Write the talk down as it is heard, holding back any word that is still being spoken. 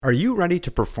Are you ready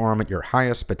to perform at your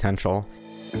highest potential?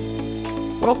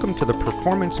 Welcome to the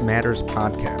Performance Matters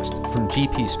podcast from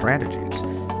GP Strategies.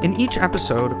 In each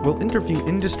episode, we'll interview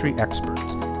industry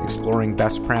experts, exploring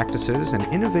best practices and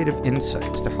innovative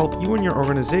insights to help you and your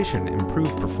organization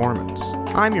improve performance.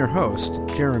 I'm your host,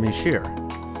 Jeremy Shear.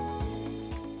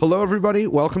 Hello, everybody.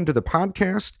 Welcome to the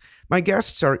podcast. My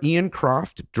guests are Ian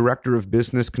Croft, Director of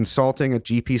Business Consulting at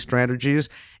GP Strategies,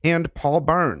 and Paul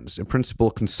Barnes, a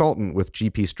Principal Consultant with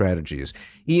GP Strategies.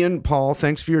 Ian, Paul,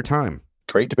 thanks for your time.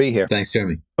 Great to be here. Thanks,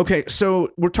 Jeremy. Okay, so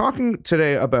we're talking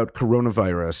today about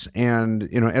coronavirus. And,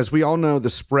 as we all know, the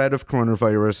spread of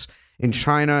coronavirus in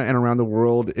China and around the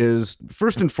world is,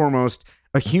 first and foremost,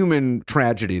 a human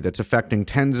tragedy that's affecting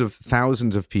tens of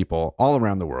thousands of people all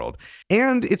around the world.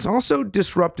 And it's also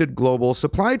disrupted global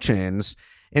supply chains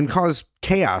and caused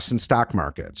chaos in stock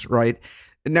markets, right?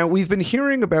 Now, we've been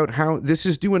hearing about how this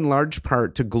is due in large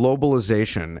part to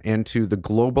globalization and to the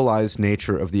globalized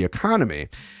nature of the economy.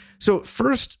 So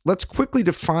first, let's quickly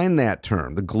define that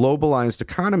term, the globalized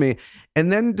economy,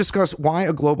 and then discuss why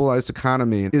a globalized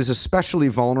economy is especially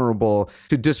vulnerable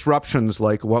to disruptions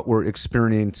like what we're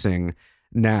experiencing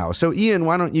now. So Ian,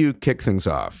 why don't you kick things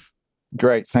off?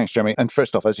 Great. Thanks, Jeremy. And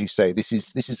first off, as you say, this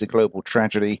is a global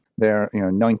tragedy. There are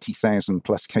 90,000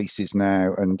 plus cases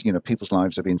now, and people's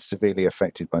lives have been severely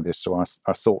affected by this. So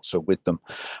our thoughts are with them.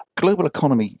 Global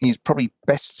economy is probably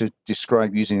best to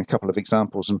describe using a couple of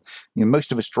examples. And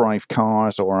most of us drive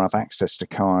cars or have access to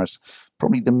cars.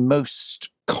 Probably the most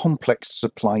complex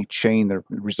supply chain, the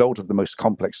result of the most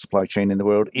complex supply chain in the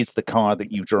world is the car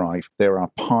that you drive. There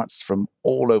are parts from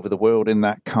all over the world in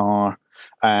that car.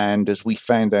 And as we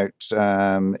found out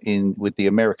with the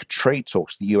America trade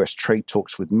talks, the U.S. trade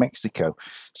talks with Mexico,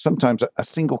 sometimes a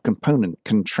single component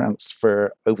can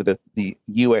transfer over the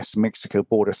U.S.-Mexico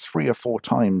border 3 or 4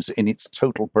 times in its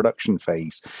total production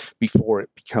phase before it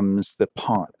becomes the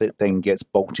part that then gets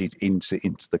bolted into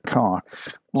the car.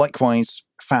 Likewise,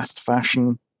 fast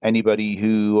fashion. Anybody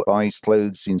who buys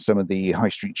clothes in some of the high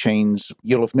street chains,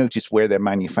 you'll have noticed where they're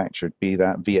manufactured, be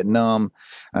that Vietnam,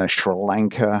 Sri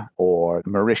Lanka, or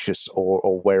Mauritius,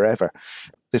 or wherever.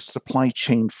 The supply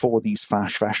chain for these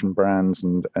fast fashion brands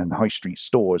and high street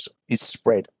stores is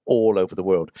spread all over the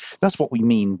world. That's what we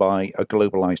mean by a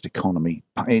globalized economy.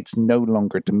 It's no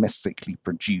longer domestically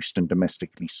produced and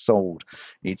domestically sold.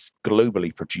 It's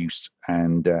globally produced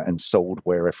and sold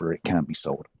wherever it can be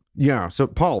sold. Yeah. So,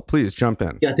 Paul, please jump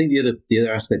in. Yeah, I think the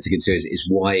other aspect to consider is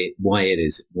why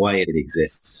it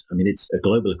exists. I mean, it's a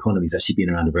global economy has actually been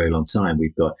around a very long time.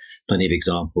 We've got plenty of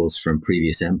examples from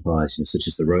previous empires, such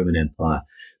as the Roman Empire,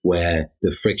 where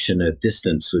the friction of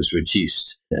distance was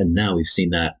reduced. And now we've seen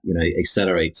that,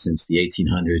 accelerate since the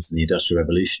 1800s and the Industrial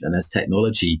Revolution. And as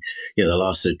technology, the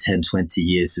last 10, 20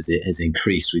 years as it has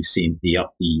increased, we've seen the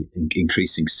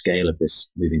increasing scale of this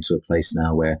moving to a place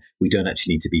now where we don't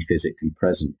actually need to be physically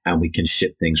present and we can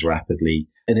ship things rapidly.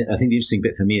 And I think the interesting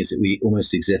bit for me is that we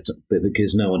almost exist, but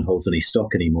because no one holds any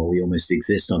stock anymore, we almost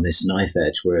exist on this knife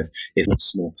edge where if a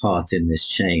small part in this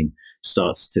chain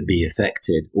starts to be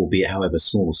affected, albeit however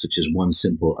small, such as one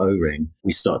simple O-ring,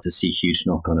 we start to see huge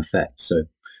knock-on effects. So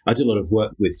I do a lot of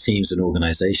work with teams and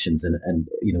organizations, and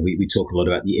we talk a lot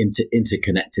about the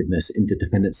interconnectedness,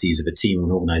 interdependencies of a team or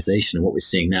an organization. And what we're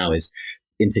seeing now is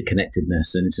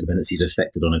interconnectedness and interdependencies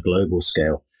affected on a global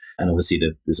scale. And obviously,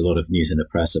 there's a lot of news in the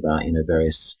press about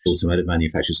various automotive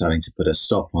manufacturers having to put a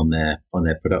stop on their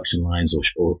production lines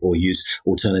or use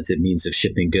alternative means of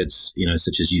shipping goods,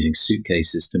 such as using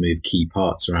suitcases to move key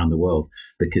parts around the world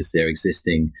because their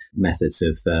existing methods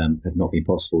have not been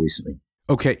possible recently.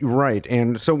 Okay, right.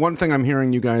 And so one thing I'm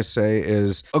hearing you guys say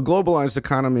is a globalized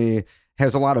economy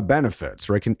has a lot of benefits,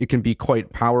 right? It can be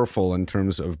quite powerful in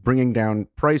terms of bringing down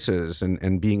prices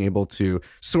and being able to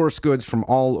source goods from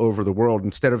all over the world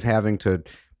instead of having to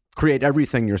create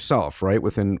everything yourself, right,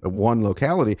 within one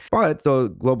locality. But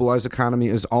the globalized economy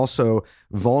is also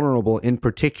vulnerable in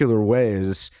particular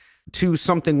ways to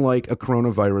something like a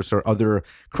coronavirus or other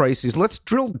crises. Let's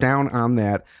drill down on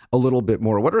that a little bit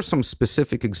more. What are some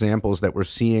specific examples that we're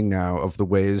seeing now of the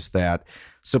ways that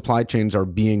supply chains are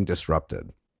being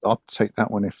disrupted? I'll take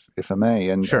that one if I may.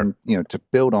 And, sure. And to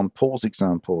build on Paul's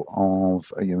example of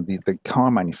the car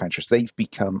manufacturers, they've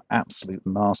become absolute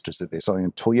masters of this.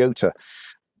 Toyota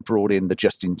brought in the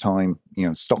just-in-time,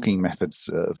 stocking methods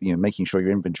of, making sure your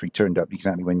inventory turned up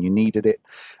exactly when you needed it.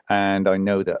 And I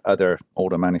know that other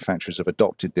auto manufacturers have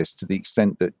adopted this to the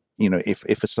extent that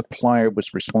if a supplier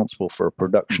was responsible for a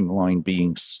production line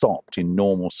being stopped in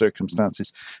normal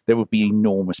circumstances, there would be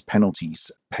enormous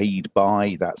penalties paid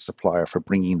by that supplier for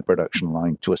bringing the production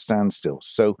line to a standstill.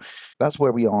 So that's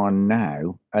where we are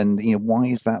now. And why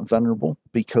is that vulnerable?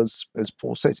 Because, as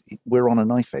Paul says, we're on a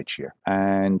knife edge here.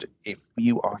 And if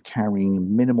you are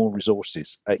carrying minimal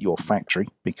resources at your factory,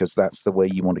 because that's the way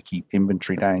you want to keep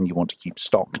inventory down, you want to keep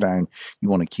stock down, you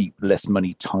want to keep less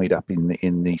money tied up in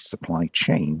the supply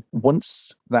chain.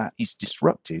 Once that is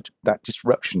disrupted, that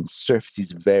disruption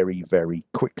surfaces very, very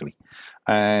quickly.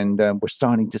 And we're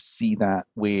starting to see that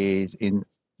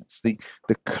it's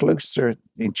the closer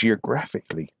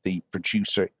geographically the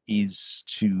producer is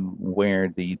to where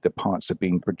the parts are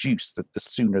being produced, the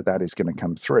sooner that is going to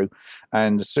come through.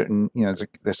 And a certain, there's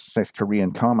a South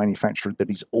Korean car manufacturer that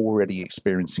is already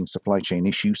experiencing supply chain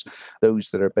issues.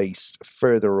 Those that are based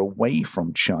further away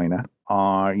from China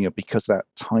are, because that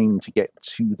time to get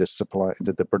to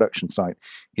the production site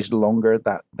is longer,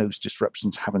 that those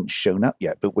disruptions haven't shown up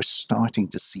yet, but we're starting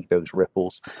to see those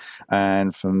ripples.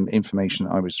 And from information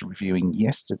I was reviewing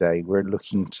yesterday, we're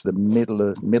looking to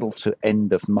the middle to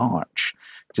end of March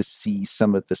to see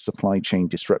some of the supply chain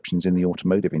disruptions in the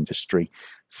automotive industry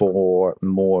for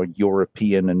more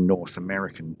European and North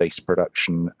American based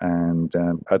production and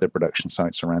other production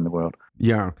sites around the world.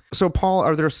 Yeah. So, Paul,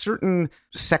 are there certain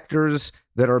sectors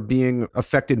that are being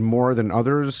affected more than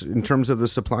others in terms of the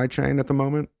supply chain at the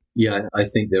moment? Yeah, I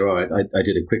think there are. I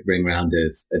did a quick ring round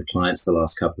of clients the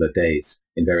last couple of days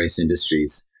in various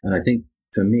industries. And I think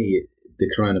for me, the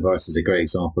coronavirus is a great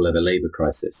example of a labor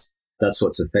crisis. That's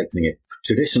what's affecting it.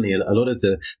 Traditionally, a lot of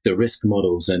the risk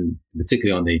models, and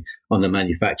particularly on the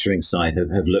manufacturing side,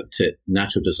 have looked at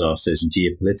natural disasters and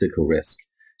geopolitical risk.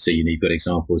 So, you've got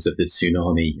examples of the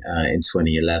tsunami in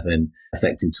 2011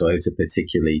 affecting Toyota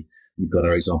particularly. You've got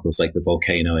our examples like the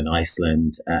volcano in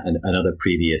Iceland and other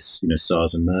previous,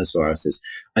 SARS and MERS viruses.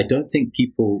 I don't think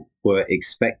people were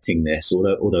expecting this,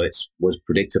 although it was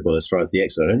predictable as far as the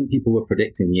expert. I don't think people were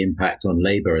predicting the impact on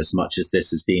labor as much as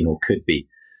this has been or could be,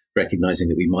 recognizing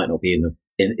that we might not be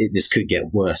this could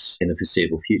get worse in the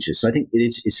foreseeable future. So I think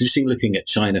it's interesting looking at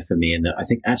China for me, and that I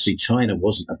think actually China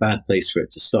wasn't a bad place for it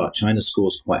to start. China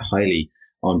scores quite highly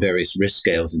on various risk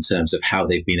scales in terms of how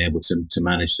they've been able to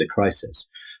manage the crisis.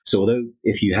 So although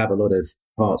if you have a lot of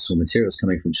parts or materials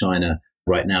coming from China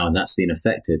right now, and that's been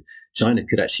affected, China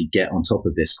could actually get on top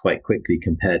of this quite quickly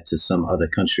compared to some other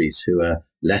countries who are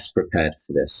less prepared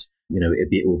for this.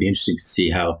 It will be interesting to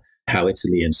see how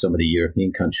Italy and some of the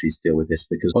European countries deal with this,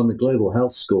 because on the Global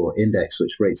Health Score Index,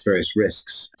 which rates various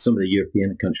risks, some of the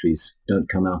European countries don't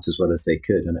come out as well as they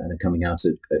could and are coming out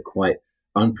quite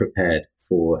unprepared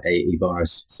for a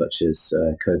virus such as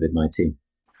COVID-19.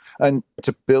 And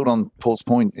to build on Paul's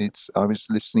point, I was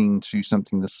listening to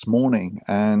something this morning,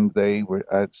 and they were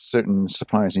certain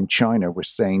suppliers in China were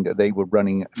saying that they were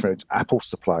running for Apple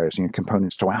suppliers,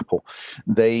 components to Apple.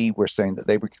 They were saying that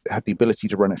they had the ability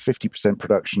to run at 50%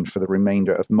 production for the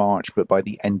remainder of March, but by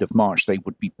the end of March they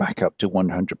would be back up to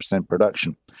 100%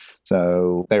 production.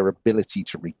 So their ability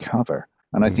to recover.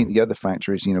 And I think the other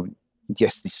factor is,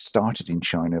 yes, this started in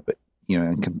China, but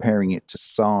and comparing it to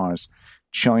SARS,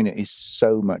 China is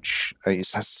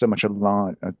has so much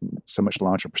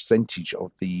larger percentage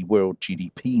of the world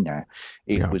GDP now.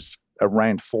 It was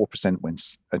around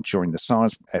 4% during the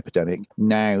SARS epidemic.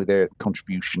 Now their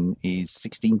contribution is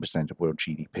 16% of world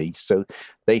GDP. So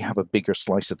they have a bigger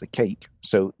slice of the cake.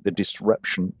 So the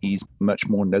disruption is much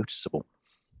more noticeable.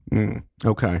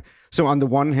 Okay. So on the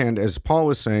one hand, as Paul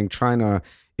was saying, China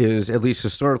is, at least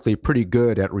historically, pretty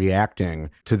good at reacting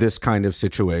to this kind of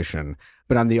situation.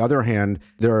 But on the other hand,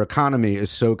 their economy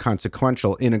is so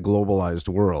consequential in a globalized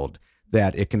world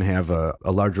that it can have a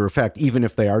larger effect, even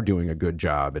if they are doing a good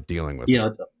job at dealing with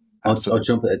it. I'll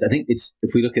jump at it. I think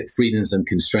if we look at freedoms and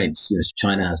constraints,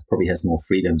 China probably has more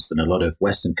freedoms than a lot of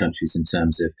Western countries in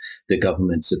terms of the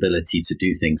government's ability to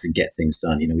do things and get things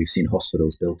done. We've seen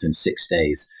hospitals built in 6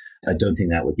 days. I don't think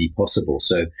that would be possible.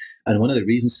 So, and one of the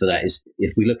reasons for that is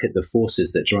if we look at the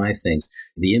forces that drive things,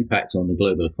 the impact on the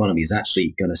global economy is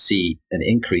actually going to see an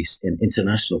increase in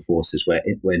international forces where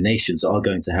nations are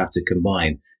going to have to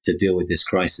combine to deal with this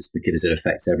crisis because it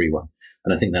affects everyone.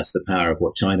 And I think that's the power of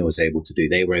what China was able to do.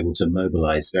 They were able to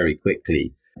mobilize very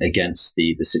quickly against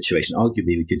the situation.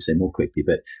 Arguably, we could say more quickly,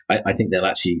 but I think they'll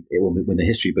actually, when the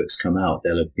history books come out,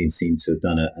 they'll have been seen to have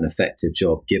done an effective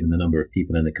job given the number of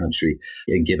people in the country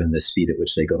and given the speed at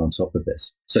which they got on top of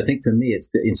this. So I think for me, it's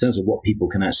in terms of what people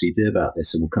can actually do about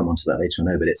this, and we'll come on to that later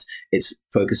on, but it's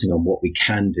focusing on what we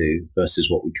can do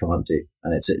versus what we can't do.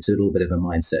 And it's a little bit of a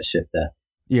mindset shift there.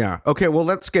 Yeah. Okay. Well,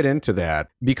 let's get into that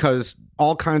because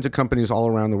all kinds of companies all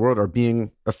around the world are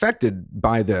being affected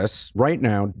by this right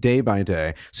now, day by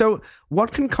day. So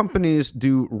what can companies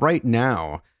do right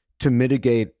now to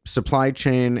mitigate supply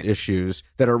chain issues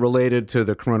that are related to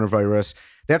the coronavirus?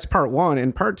 That's part one.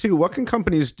 And part two, what can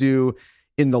companies do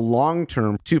in the long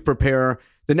term to prepare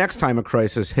the next time a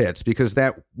crisis hits? Because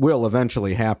that will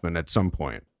eventually happen at some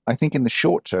point. I think in the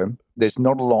short term, there's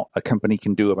not a lot a company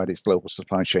can do about its global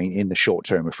supply chain in the short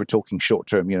term. If we're talking short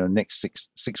term, next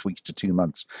six weeks to 2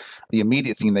 months, the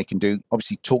immediate thing they can do,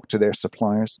 obviously talk to their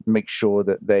suppliers, make sure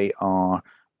that they are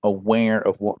aware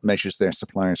of what measures their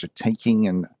suppliers are taking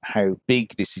and how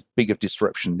big of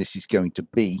disruption this is going to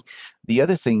be. The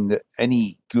other thing that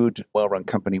any good, well-run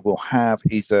company will have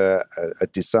is a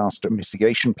disaster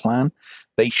mitigation plan.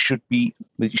 They should be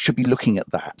looking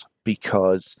at that,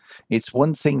 because it's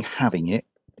one thing having it,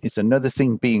 it's another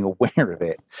thing being aware of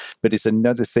it, but it's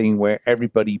another thing where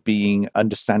everybody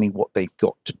understanding what they've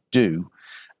got to do,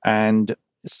 and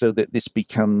so that this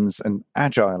becomes an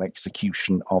agile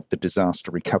execution of the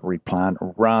disaster recovery plan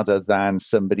rather than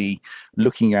somebody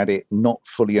looking at it, not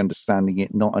fully understanding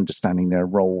it, not understanding their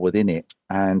role within it.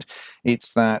 And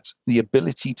it's that the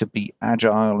ability to be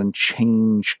agile and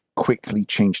quickly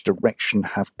change direction,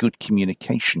 have good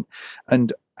communication,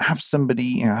 and have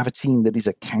somebody, have a team that is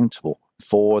accountable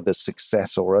for the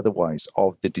success or otherwise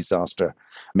of the disaster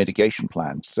mitigation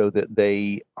plan, so that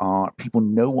people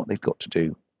know what they've got to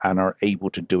do and are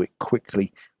able to do it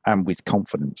quickly and with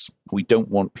confidence. We don't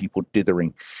want people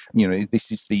dithering.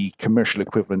 This is the commercial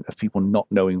equivalent of people not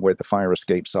knowing where the fire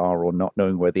escapes are or not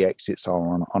knowing where the exits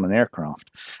are on an aircraft,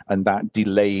 and that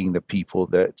delaying the people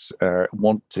that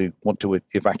want to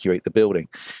evacuate the building.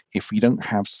 If we don't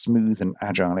have smooth and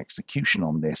agile execution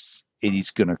on this, it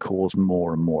is going to cause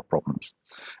more and more problems.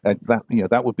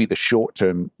 That would be the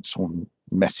short-term sort of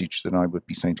message that I would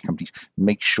be saying to companies: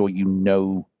 make sure you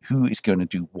know who is going to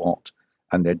do what,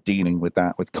 and they're dealing with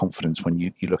that with confidence when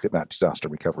you look at that disaster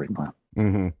recovery plan.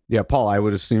 Mm-hmm. Yeah, Paul, I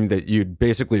would assume that you'd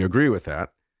basically agree with that.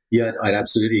 Yeah, I'd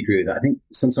absolutely agree with that. I think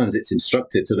sometimes it's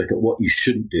instructive to look at what you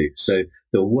shouldn't do. So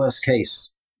the worst case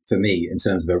for me in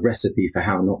terms of a recipe for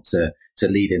how not to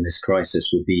lead in this crisis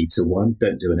would be to 1,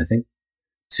 don't do anything,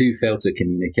 2, fail to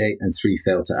communicate, and 3,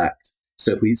 fail to act.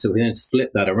 So if we then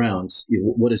flip that around,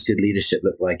 what does good leadership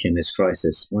look like in this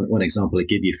crisis? One example I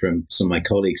give you from some of my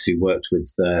colleagues who worked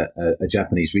with a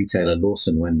Japanese retailer,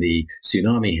 Lawson, when the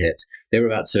tsunami hit. They were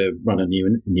about to run a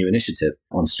new initiative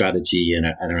on strategy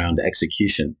and around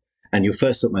execution. And your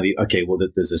first thought might be, okay, well,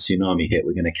 there's a tsunami hit,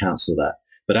 we're going to cancel that.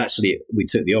 But actually, we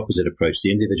took the opposite approach.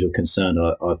 The individual concerned,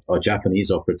 our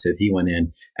Japanese operative, he went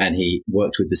in and he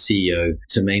worked with the CEO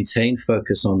to maintain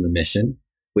focus on the mission,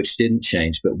 which didn't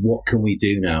change. But what can we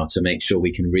do now to make sure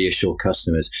we can reassure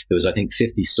customers? There was, I think,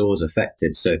 50 stores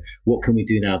affected. So what can we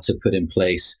do now to put in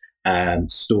place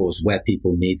stores where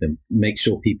people need them, make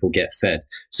sure people get fed?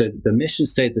 So the mission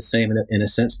stayed the same in a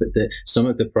sense, but some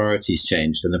of the priorities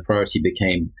changed, and the priority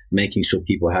became making sure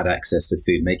people had access to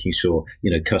food, making sure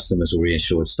customers were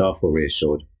reassured, staff were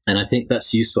reassured. And I think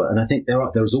that's useful. And I think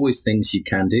there's always things you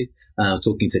can do. I was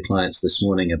talking to clients this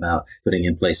morning about putting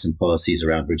in place some policies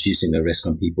around reducing the risk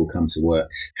when people come to work,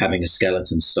 having a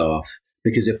skeleton staff,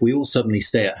 because if we all suddenly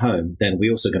stay at home, then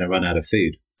we're also going to run out of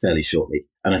food fairly shortly.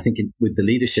 And I think with the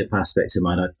leadership aspect in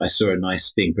mind, I saw a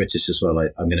nice, being British as well,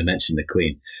 I'm going to mention the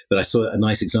Queen, but I saw a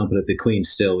nice example of the Queen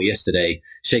still yesterday,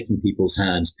 shaking people's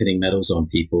hands, pinning medals on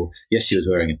people. Yes, she was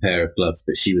wearing a pair of gloves,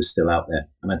 but she was still out there.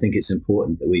 And I think it's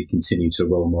important that we continue to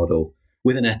role model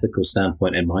with an ethical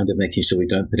standpoint in mind of making sure we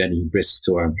don't put any risk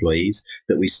to our employees,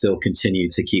 that we still continue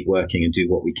to keep working and do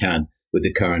what we can with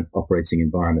the current operating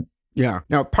environment. Yeah.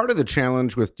 Now, part of the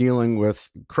challenge with dealing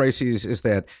with crises is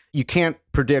that you can't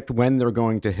predict when they're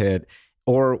going to hit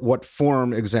or what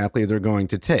form exactly they're going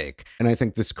to take. And I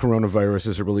think this coronavirus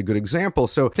is a really good example.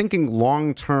 So thinking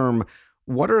long term,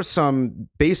 what are some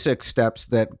basic steps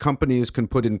that companies can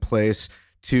put in place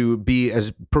to be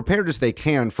as prepared as they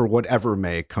can for whatever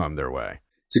may come their way?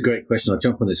 It's a great question. I'll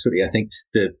jump on this quickly. I think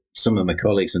that some of my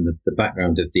colleagues and the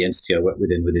background of the entity I work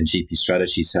within GP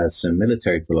Strategies has some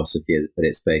military philosophy at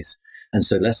its base. And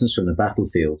so lessons from the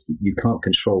battlefield, you can't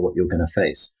control what you're going to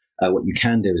face. What you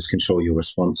can do is control your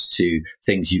response to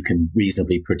things you can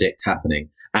reasonably predict happening.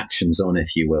 actions on,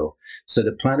 if you will. So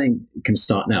the planning can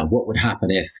start now. What would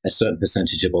happen if a certain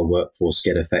percentage of our workforce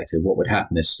get affected? What would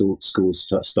happen if schools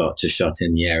start to shut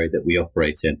in the area that we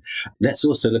operate in? Let's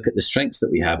also look at the strengths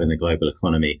that we have in the global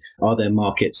economy. Are there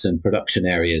markets and production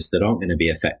areas that aren't going to be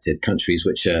affected? Countries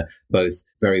which are both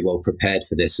very well prepared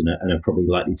for this and are probably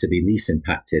likely to be least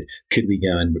impacted. Could we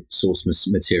go and source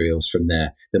materials from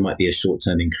there? There might be a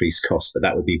short-term increased cost, but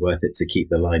that would be worth it to keep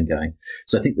the line going.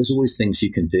 So I think there's always things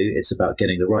you can do. It's about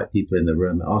getting the right people in the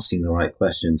room, asking the right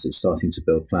questions, and starting to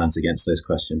build plans against those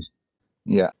questions.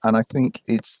 Yeah, and I think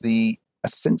it's a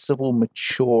sensible,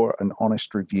 mature, and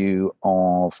honest review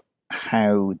of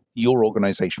how your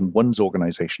organization, one's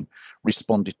organization,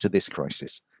 responded to this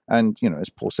crisis. And, as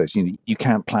Paul says, you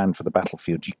can't plan for the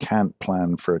battlefield. You can't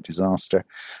plan for a disaster.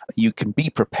 You can be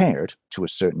prepared to a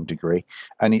certain degree.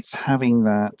 And it's having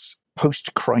that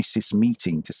post-crisis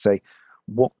meeting to say,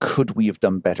 what could we have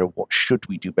done better? What should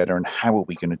we do better? And how are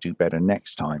we going to do better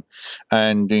next time?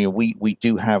 And we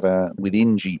do have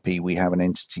within GP, we have an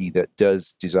entity that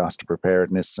does disaster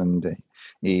preparedness and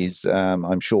is,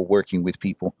 I'm sure, working with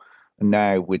people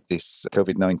now with this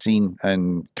COVID-19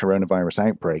 and coronavirus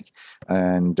outbreak.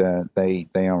 And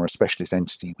they are a specialist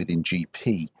entity within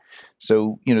GP.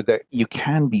 So, that you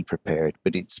can be prepared,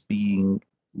 but it's being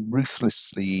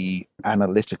ruthlessly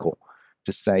analytical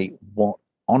to say,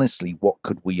 honestly, what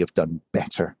could we have done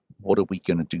better? What are we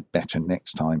going to do better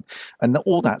next time? And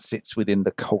all that sits within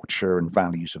the culture and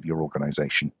values of your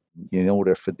organization. In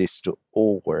order for this to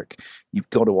all work, you've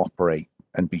got to operate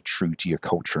and be true to your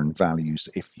culture and values.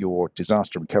 If your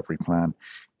disaster recovery plan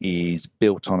is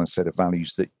built on a set of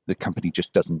values that the company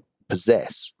just doesn't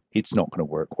possess, it's not going to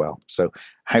work well. So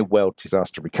how well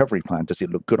disaster recovery plan, does it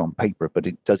look good on paper, but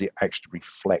does it actually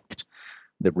reflect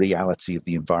the reality of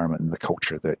the environment and the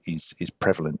culture that is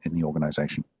prevalent in the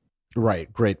organization?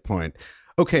 Right. Great point.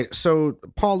 Okay. So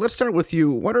Paul, let's start with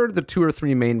you. What are the 2 or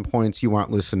 3 main points you want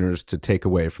listeners to take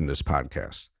away from this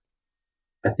podcast?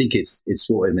 I think it's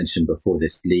what I mentioned before,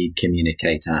 this lead,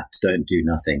 communicate, act, don't do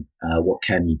nothing. What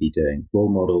can you be doing?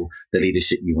 Role model the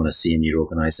leadership you want to see in your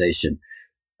organization,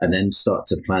 and then start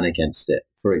to plan against it.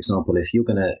 For example, if you're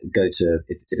going to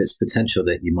if it's potential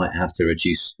that you might have to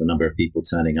reduce the number of people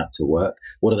turning up to work,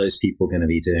 what are those people going to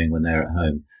be doing when they're at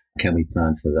home? Can we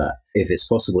plan for that? If it's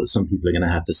possible that some people are going to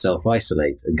have to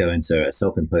self-isolate and go into a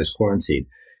self-imposed quarantine,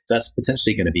 that's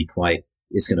potentially going to be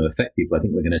it's going to affect people. I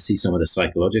think we're going to see some of the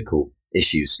psychological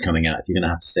issues coming out if you're going to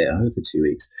have to stay at home for 2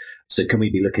 weeks. So can we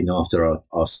be looking after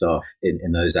our staff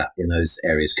in those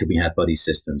areas? Could we have buddy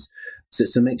systems? So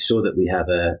it's to make sure that we have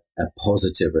a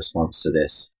positive response to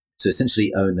this. So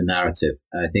essentially own the narrative.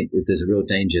 I think there's a real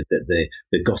danger that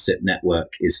the gossip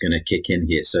network is going to kick in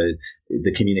here. So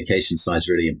the communication side is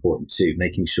really important too,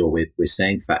 making sure we're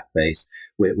staying fact-based.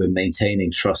 We're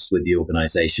maintaining trust with the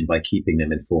organization by keeping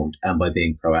them informed and by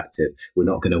being proactive. We're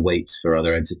not going to wait for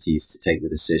other entities to take the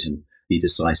decision. Be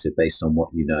decisive based on what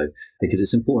you know, because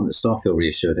it's important that staff feel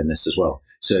reassured in this as well.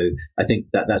 So I think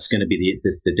that's going to be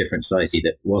the difference I see,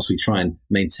 that whilst we try and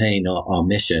maintain our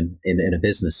mission in a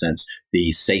business sense,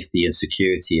 the safety and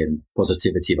security and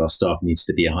positivity of our staff needs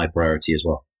to be a high priority as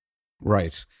well.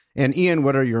 Right. And Ian,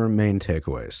 what are your main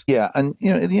takeaways? Yeah. And,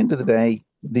 at the end of the day,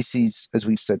 this is, as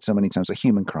we've said so many times, a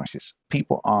human crisis.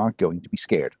 People are going to be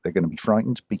scared. They're going to be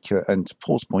frightened. And to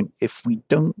Paul's point, if we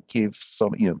don't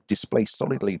display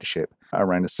solid leadership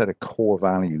around a set of core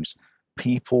values,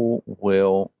 people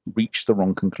will reach the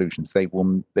wrong conclusions. They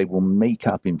will make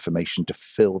up information to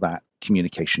fill that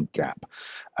communication gap.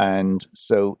 And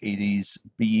so it is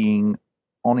being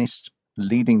honest,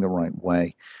 leading the right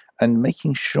way, and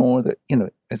making sure that,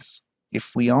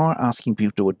 if we are asking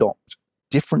people to adopt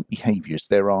different behaviors,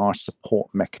 there are support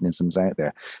mechanisms out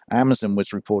there. Amazon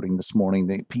was reporting this morning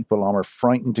that people are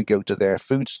frightened to go to their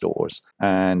food stores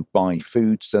and buy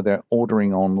food, so they're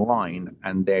ordering online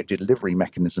and their delivery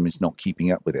mechanism is not keeping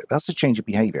up with it. That's a change of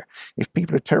behavior. If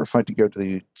people are terrified to go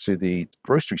to the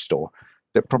grocery store,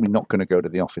 they're probably not going to go to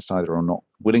the office either, or not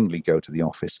willingly go to the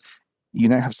office. You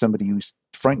now have somebody who's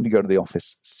frightened to go to the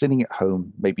office, sitting at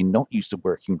home, maybe not used to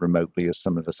working remotely as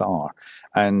some of us are.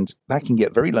 And that can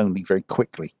get very lonely very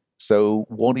quickly. So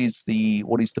what is the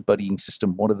buddying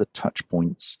system? What are the touch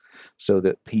points so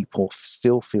that people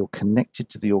still feel connected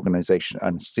to the organization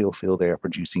and still feel they are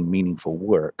producing meaningful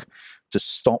work, to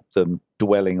stop them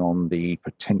dwelling on the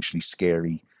potentially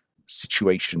scary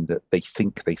situation that they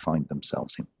think they find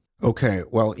themselves in? Okay.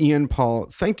 Well, Ian, Paul,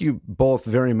 thank you both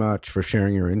very much for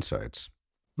sharing your insights.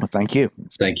 Well, thank you.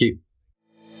 Thank you.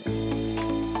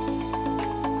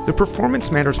 The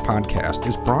Performance Matters podcast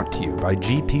is brought to you by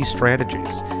GP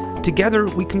Strategies. Together,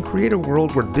 we can create a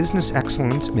world where business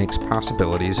excellence makes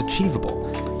possibilities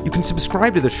achievable. You can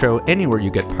subscribe to the show anywhere you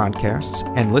get podcasts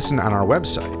and listen on our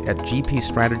website at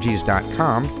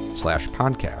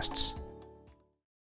gpstrategies.com/podcasts.